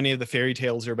 how many of the fairy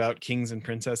tales are about kings and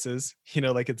princesses, you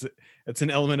know, like it's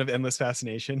an element of endless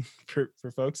fascination for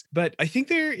folks. But I think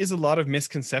there is a lot of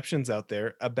misconceptions out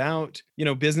there about, you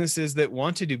know, businesses that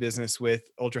want to do business with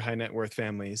ultra high net worth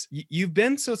families. You've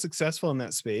been so successful in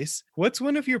that space. What's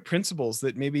one of your principles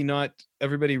that maybe not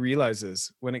everybody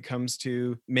realizes when it comes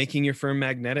to making your firm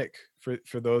magnetic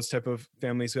for those type of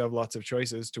families who have lots of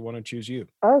choices to want to choose you?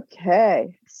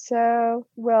 Okay, so,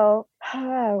 well,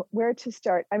 where to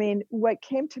start? I mean, what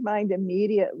came to mind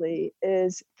immediately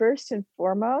is, first and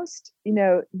foremost, you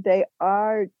know, they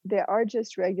are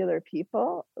just regular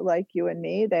people like you and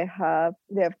me. They have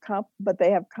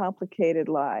complicated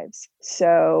lives.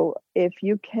 So if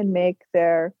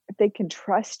they can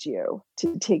trust you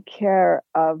to take care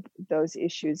of those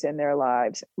issues in their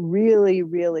lives, really,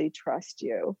 really trust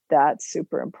you, that's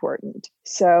super important.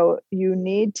 So you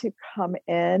need to come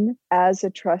in as a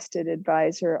trusted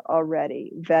advisor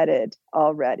already, vetted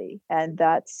already. And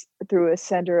that's through a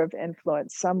center of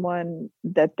influence, someone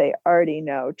that they already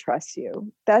know trusts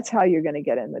you. That's how you're going to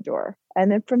get in the door. And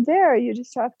then from there, you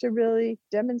just have to really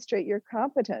demonstrate your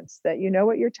competence, that you know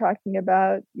what you're talking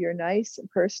about, you're nice and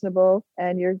personable,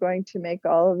 and you're going to make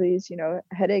all of these, you know,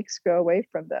 headaches go away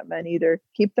from them, and either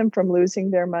keep them from losing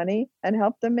their money and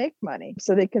help them make money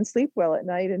so they can sleep well at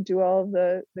night and do all of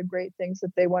the great things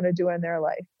that they want to do in their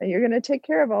life. And you're going to take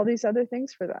care of all these other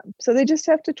things for them. So they just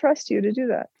have to trust you to do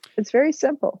that. It's very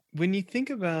simple. When you think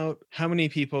about how many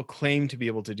people claim to be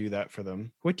able to do that for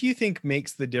them, what do you think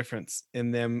makes the difference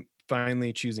in them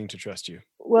finally choosing to trust you?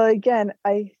 Well, again,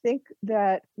 I think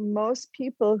that most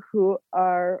people who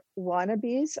are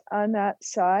wannabes on that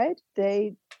side,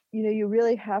 you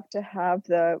really have to have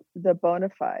the bona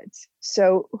fides.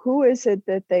 So who is it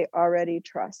that they already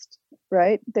trust,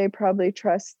 right? They probably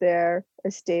trust their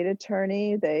estate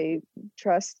attorney, they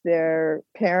trust their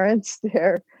parents,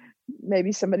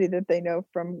 maybe somebody that they know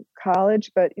from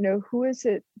college, but you know, who is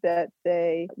it that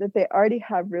they already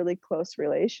have really close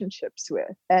relationships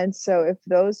with? And so if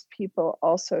those people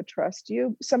also trust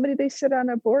you, somebody they sit on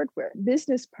a board with,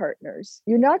 business partners,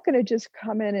 you're not going to just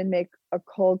come in and make a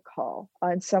cold call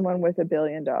on someone with $1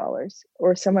 billion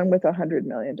or someone with $100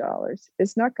 million.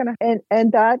 It's not going to,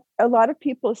 and that a lot of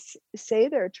people say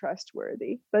they're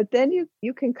trustworthy, but then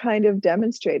you can kind of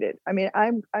demonstrate it. I mean,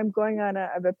 I'm going on I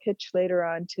have a pitch later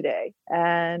on today,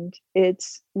 and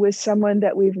it's with someone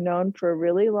that we've known for a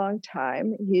really long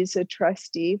time. He's a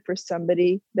trustee for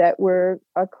somebody that we're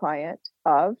a client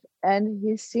of, and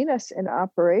he's seen us in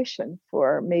operation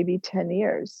for maybe 10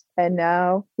 years. And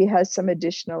now he has some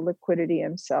additional liquidity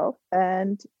himself,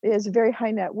 and he has a very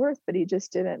high net worth, but he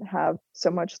just didn't have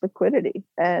so much liquidity.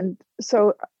 And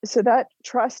so that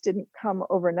trust didn't come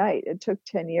overnight. It took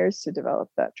 10 years to develop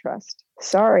that trust.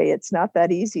 Sorry, it's not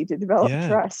that easy to develop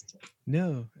trust.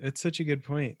 No, it's such a good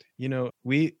point. You know,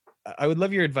 I would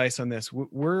love your advice on this.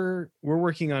 We're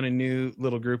working on a new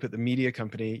little group at the media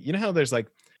company. You know how there's like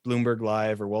Bloomberg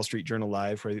Live or Wall Street Journal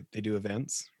Live where they do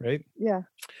events, right? Yeah.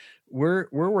 We're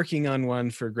working on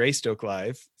one for Greystoke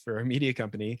Live for our media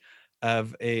company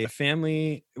of a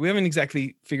family. We haven't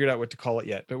exactly figured out what to call it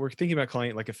yet, but we're thinking about calling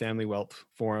it like a family wealth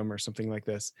forum or something like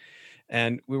this.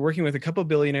 And we're working with a couple of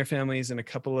billionaire families and a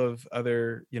couple of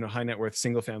other, high net worth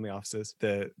single family offices,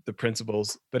 the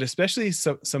principals, but especially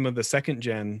some of the second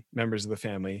gen members of the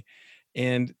family.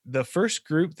 And the first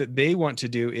group that they want to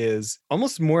do is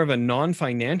almost more of a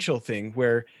non-financial thing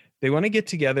where they want to get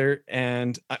together,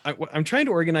 and I'm trying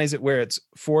to organize it where it's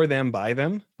for them, by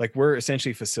them, like we're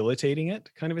essentially facilitating it,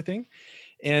 kind of a thing.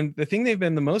 And the thing they've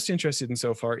been the most interested in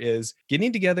so far is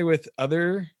getting together with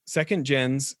other second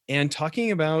gens and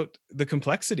talking about the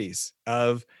complexities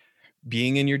of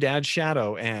being in your dad's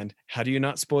shadow and how do you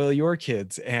not spoil your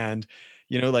kids. And,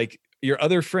 like your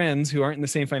other friends who aren't in the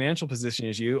same financial position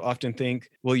as you often think,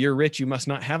 well, you're rich, you must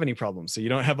not have any problems. So you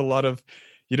don't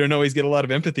always get a lot of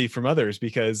empathy from others,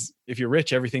 because if you're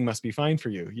rich, everything must be fine for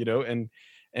you,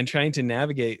 and trying to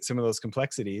navigate some of those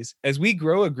complexities. As we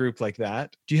grow a group like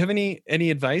that, do you have any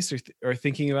advice or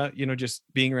thinking about, just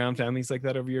being around families like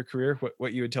that over your career,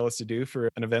 what you would tell us to do for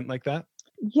an event like that?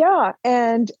 Yeah.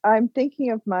 And I'm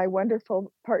thinking of my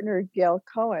wonderful partner, Gail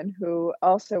Cohen, who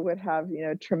also would have,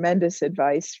 tremendous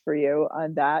advice for you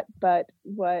on that. But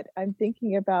what I'm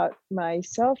thinking about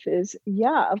myself is,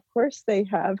 yeah, of course they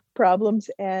have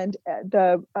problems. And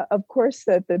of course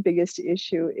that the biggest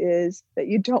issue is that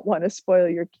you don't want to spoil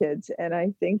your kids. And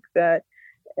I think that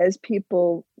as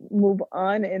people move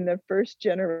on in the first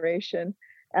generation,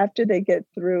 after they get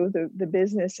through the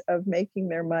business of making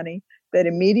their money, that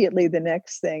immediately the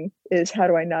next thing is, how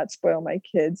do I not spoil my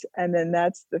kids? And then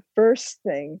that's the first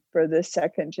thing for the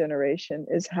second generation,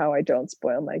 is how I don't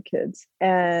spoil my kids.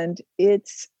 And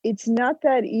it's not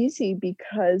that easy,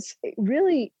 because it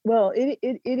really, well,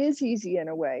 it is easy in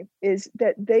a way, is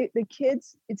that the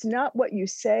kids, it's not what you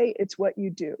say, it's what you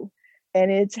do. And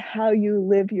it's how you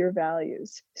live your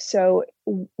values. So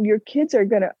your kids are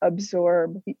going to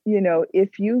absorb,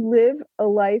 if you live a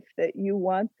life that you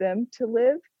want them to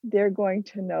live, they're going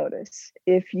to notice.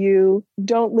 If you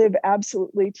don't live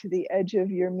absolutely to the edge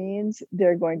of your means,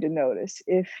 they're going to notice.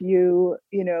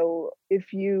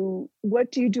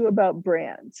 What do you do about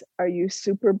brands? Are you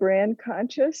super brand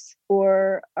conscious,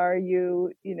 or are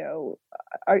you,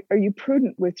 are you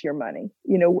prudent with your money?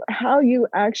 How you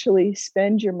actually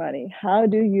spend your money. How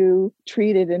do you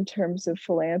treat it in terms of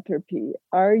philanthropy?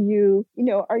 Are you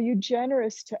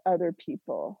generous to other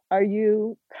people? Are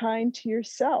you kind to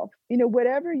yourself?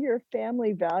 Whatever your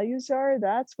family values are,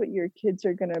 that's what your kids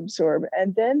are going to absorb.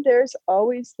 And then there's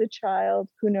always the child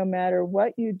who, no matter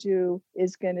what you do,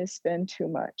 is going to spend too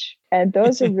much. And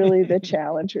those are really the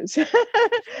challenges.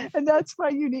 And that's why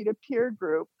you need a peer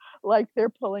group like they're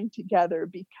pulling together,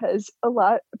 because a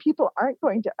lot of people aren't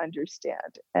going to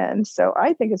understand. And so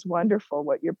I think it's wonderful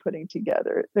what you're putting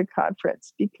together, the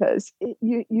conference, because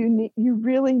you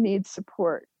really need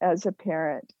support as a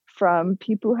parent from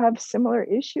people who have similar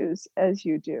issues as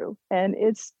you do. And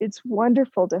it's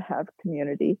wonderful to have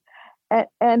community.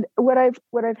 And what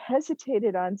I've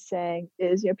hesitated on saying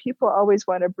is, people always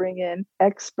want to bring in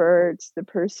experts, the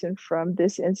person from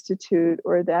this institute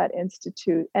or that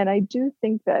institute. And I do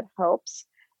think that helps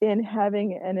in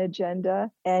having an agenda.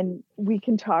 And we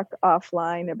can talk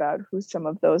offline about who some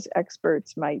of those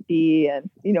experts might be,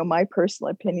 and, my personal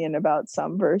opinion about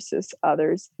some versus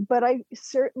others. But I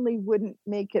certainly wouldn't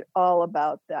make it all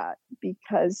about that,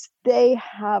 because they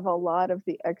have a lot of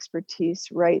the expertise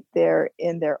right there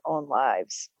in their own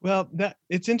lives. Well,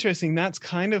 it's interesting. That's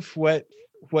kind of what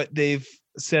they've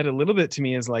said a little bit to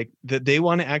me, is like that they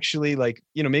want to actually, like,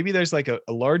 maybe there's like a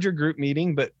larger group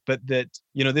meeting, but that,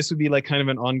 this would be like kind of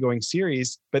an ongoing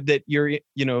series, but that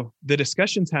the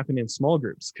discussions happen in small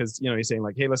groups. Cause you're saying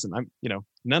like, hey, listen,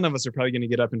 none of us are probably going to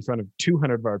get up in front of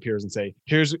 200 of our peers and say,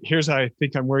 here's how I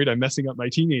think I'm worried I'm messing up my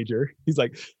teenager. He's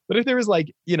like, but if there was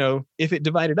like, if it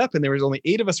divided up and there was only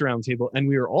 8 of us around the table and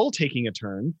we were all taking a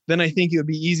turn, then I think it would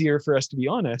be easier for us to be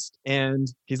honest. And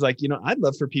he's like, I'd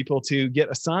love for people to get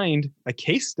assigned a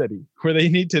case study where they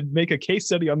need to make a case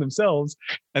study on themselves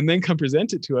and then come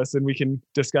present it to us, and we can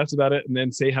discuss about it and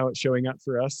then say how it's showing up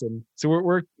for us. And so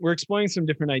we're exploring some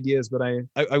different ideas, but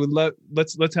I would love,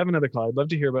 let's have another call. I'd love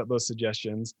to hear about those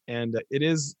suggestions. And it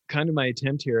is kind of my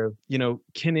attempt here of,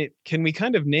 can we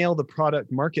kind of nail the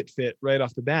product market fit right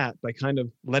off the bat by kind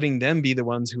of letting them be the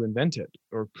ones who invent it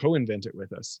or co-invent it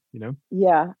with us,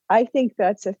 Yeah, I think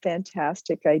that's a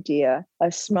fantastic idea.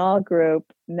 A small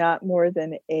group, not more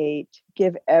than 8,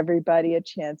 give everybody a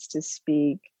chance to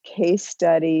speak. case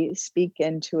study, speak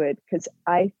into it, because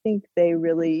I think they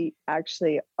really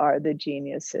actually are the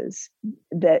geniuses,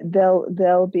 that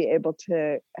they'll be able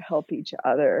to help each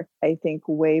other, I think,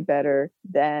 way better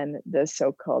than the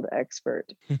so-called expert.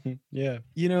 Yeah.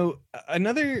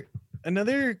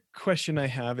 Another question I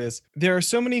have is, there are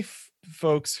so many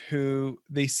folks who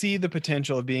they see the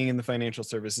potential of being in the financial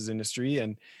services industry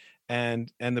and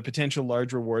the potential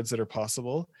large rewards that are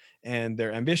possible, and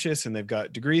they're ambitious and they've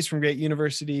got degrees from great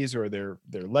universities, or they're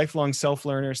lifelong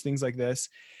self-learners, things like this.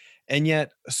 And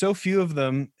yet so few of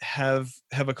them have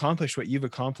accomplished what you've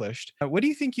accomplished. What do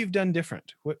you think you've done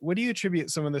different? What do you attribute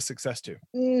some of the success to?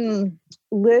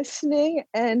 Listening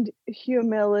and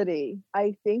humility.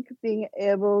 I think being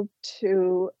able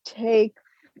to take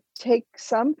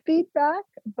some feedback,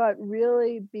 but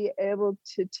really be able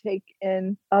to take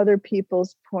in other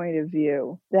people's point of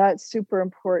view. That's super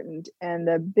important. And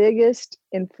the biggest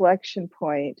inflection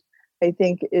point, I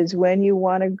think, is when you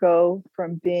want to go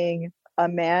from being a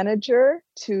manager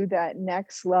to that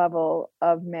next level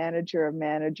of manager of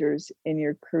managers in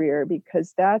your career,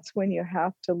 because that's when you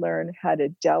have to learn how to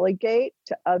delegate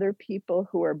to other people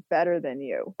who are better than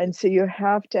you. And so you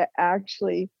have to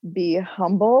actually be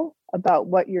humble about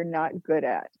what you're not good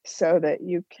at, so that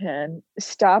you can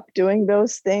stop doing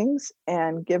those things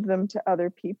and give them to other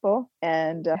people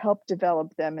and help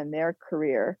develop them in their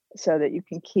career, so that you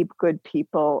can keep good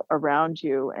people around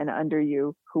you and under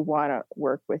you who want to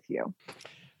work with you.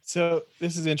 So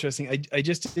this is interesting. I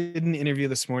just did an interview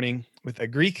this morning with a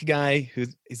Greek guy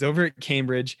he's over at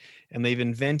Cambridge, and they've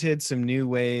invented some new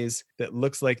ways that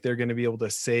looks like they're going to be able to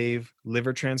save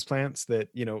liver transplants, that,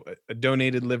 a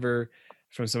donated liver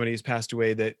from somebody who's passed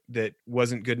away that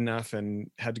wasn't good enough and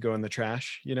had to go in the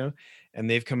trash, and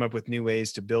they've come up with new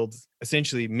ways to build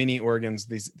essentially mini organs,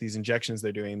 these injections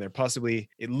they're doing.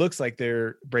 It looks like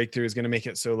their breakthrough is going to make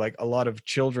it so, like, a lot of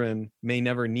children may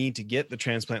never need to get the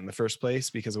transplant in the first place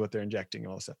because of what they're injecting and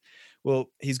all this stuff. Well,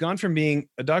 he's gone from being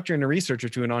a doctor and a researcher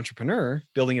to an entrepreneur,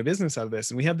 building a business out of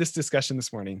this. And we had this discussion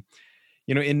this morning.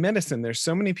 In medicine, there's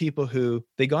so many people who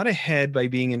they got ahead by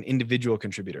being an individual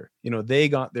contributor. They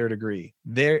got their degree.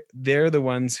 They're the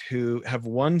ones who have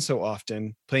won so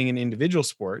often playing an individual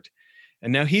sport.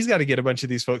 And now he's got to get a bunch of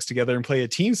these folks together and play a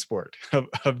team sport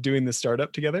of doing the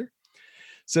startup together.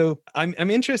 So I'm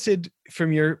interested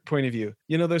from your point of view.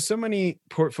 There's so many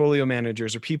portfolio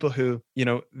managers or people who,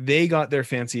 they got their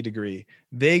fancy degree.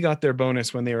 They got their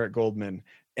bonus when they were at Goldman.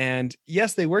 And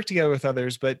yes, they work together with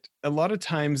others, but a lot of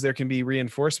times there can be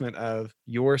reinforcement of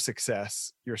your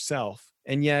success yourself.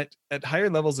 And yet at higher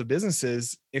levels of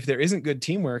businesses, if there isn't good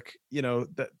teamwork,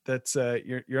 that's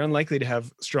you're unlikely to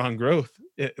have strong growth,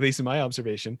 at least in my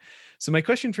observation. So my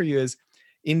question for you is,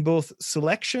 in both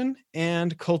selection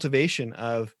and cultivation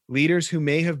of leaders who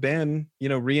may have been,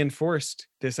 reinforced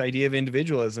this idea of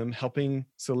individualism, helping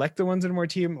select the ones that are more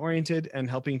team oriented and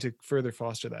helping to further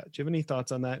foster that. Do you have any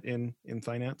thoughts on that in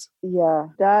finance? Yeah,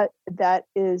 that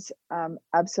is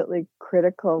absolutely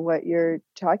critical, what you're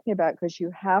talking about, because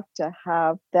you have to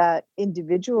have that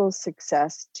individual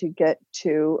success to get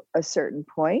to a certain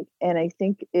point. And I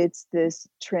think it's this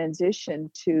transition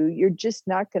to, you're just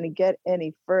not going to get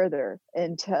any further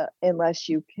unless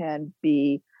you can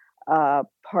be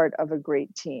part of a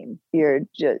great team. You're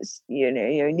just, you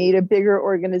need a bigger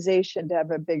organization to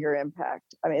have a bigger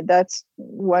impact. I mean, that's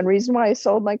one reason why I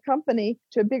sold my company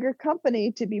to a bigger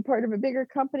company, to be part of a bigger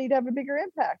company, to have a bigger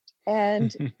impact.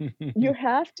 And you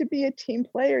have to be a team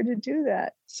player to do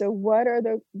that. So what are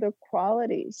the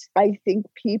qualities? I think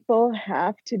people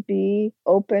have to be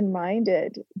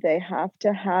open-minded. They have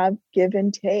to have give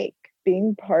and take.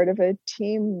 Being part of a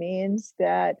team means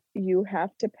that you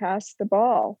have to pass the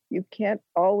ball. You can't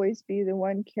always be the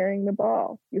one carrying the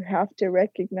ball. You have to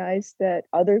recognize that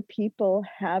other people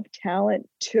have talent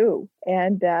too,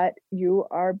 and that you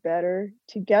are better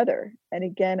together. And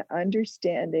again,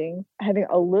 understanding, having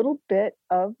a little bit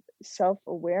of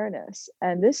self-awareness.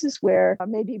 And this is where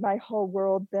maybe my whole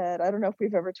world, that I don't know if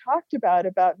we've ever talked about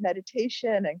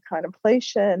meditation and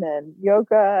contemplation and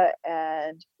yoga,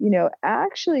 and,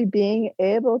 actually being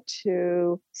able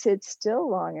to sit still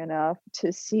long enough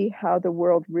to see how the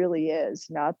world really is,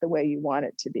 not the way you want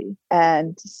it to be.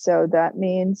 And so that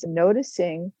means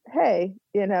noticing, hey,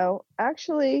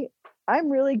 actually, I'm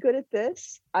really good at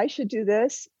this. I should do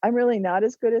this. I'm really not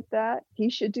as good at that. He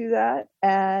should do that.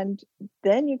 And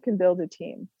then you can build a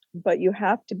team. but you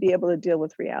have to be able to deal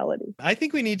with reality. I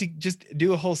think we need to just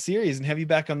do a whole series and have you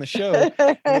back on the show.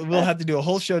 We'll have to do a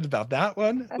whole show about that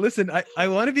one. Listen, I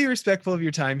want to be respectful of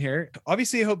your time here.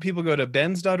 Obviously, I hope people go to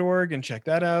bens.org and check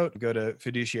that out. Go to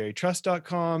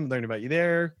fiduciarytrust.com, learn about you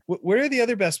there. Where are the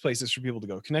other best places for people to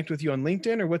go? Connect with you on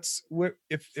LinkedIn, or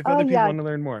if other people want to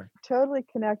learn more? Totally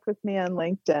connect with me on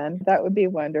LinkedIn. That would be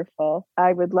wonderful.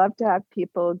 I would love to have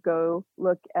people go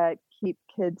look at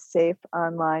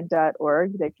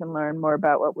keepkidssafeonline.org. They can learn more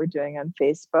about what we're doing on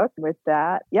Facebook with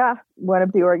that. Yeah, one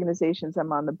of the organizations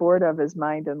I'm on the board of is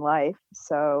Mind and Life,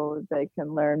 so they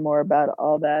can learn more about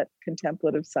all that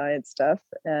contemplative science stuff.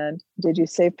 And did you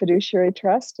say Fiduciary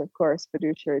Trust? Of course,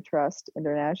 Fiduciary Trust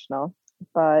International.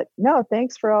 But no,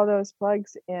 thanks for all those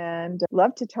plugs, and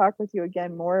love to talk with you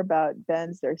again more about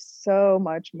Ben's. There's so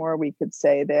much more we could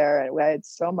say there, and we had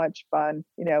so much fun.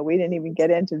 We didn't even get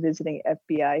into visiting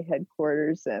FBI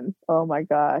headquarters, and oh my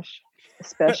gosh,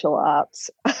 special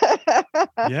ops.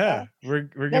 Yeah, we're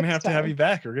gonna have to have you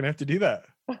back. We're gonna have to do that.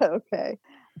 Okay.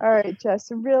 All right,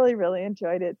 Jess, really, really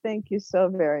enjoyed it. Thank you so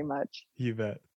very much. You bet.